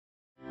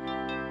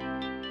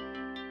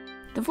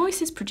The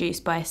voice is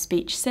produced by a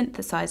speech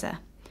synthesizer.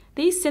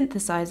 These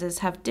synthesizers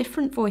have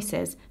different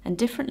voices and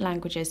different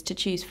languages to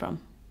choose from.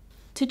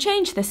 To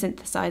change the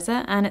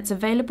synthesizer and its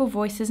available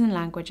voices and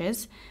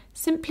languages,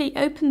 simply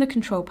open the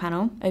control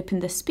panel,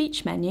 open the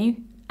speech menu,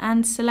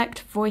 and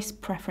select Voice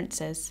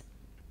Preferences.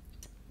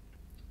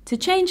 To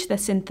change the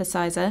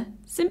synthesizer,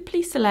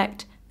 simply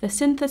select the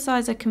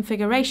Synthesizer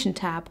Configuration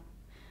tab.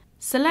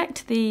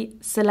 Select the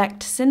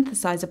Select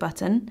Synthesizer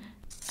button,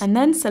 and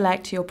then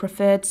select your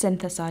preferred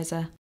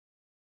synthesizer.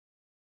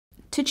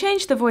 To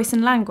change the voice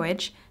and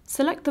language,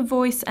 select the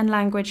Voice and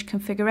Language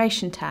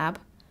Configuration tab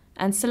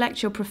and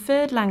select your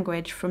preferred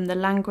language from the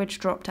Language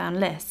drop-down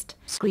list.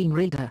 Screen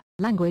reader,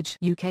 language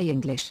UK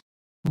English.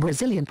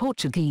 Brazilian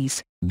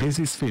Portuguese. This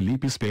is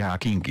Felipe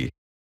speaking.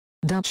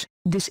 Dutch,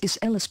 this is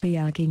Ella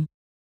speaking.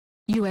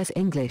 US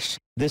English.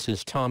 This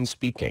is Tom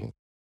speaking.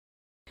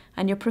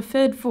 And your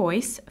preferred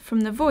voice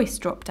from the Voice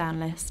drop-down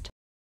list.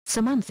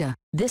 Samantha,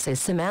 This is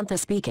Samantha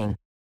speaking.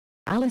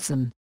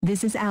 Alison,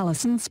 This is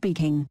Alison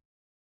speaking.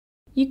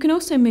 You can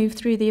also move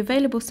through the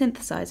available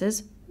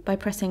synthesizers by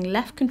pressing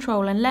left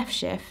control and left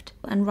shift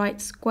and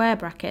right square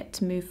bracket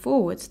to move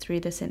forwards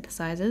through the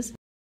synthesizers,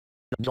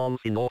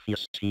 Dolphin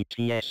Office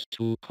TTS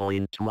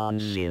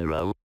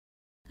 2.10,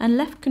 and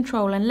left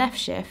control and left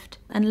shift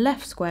and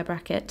left square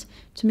bracket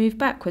to move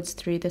backwards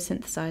through the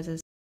synthesizers.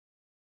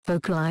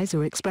 vocalize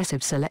or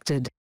expressive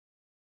selected.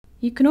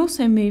 You can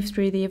also move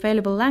through the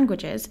available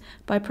languages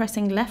by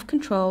pressing left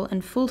control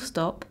and full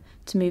stop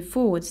to move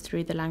forwards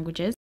through the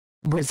languages,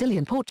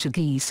 Brazilian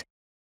Portuguese.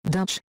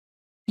 Dutch.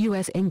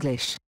 US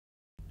English.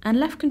 and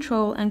left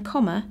control and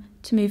comma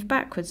to move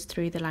backwards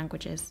through the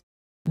languages.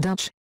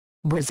 Dutch.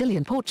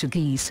 Brazilian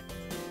Portuguese.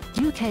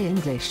 UK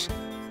English.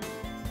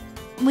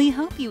 We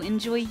hope you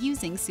enjoy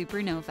using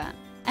SuperNova.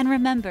 And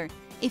remember,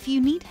 if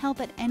you need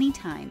help at any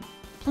time,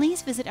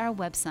 please visit our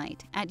website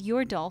at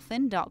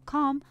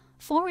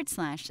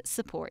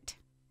yourdolphin.com/support.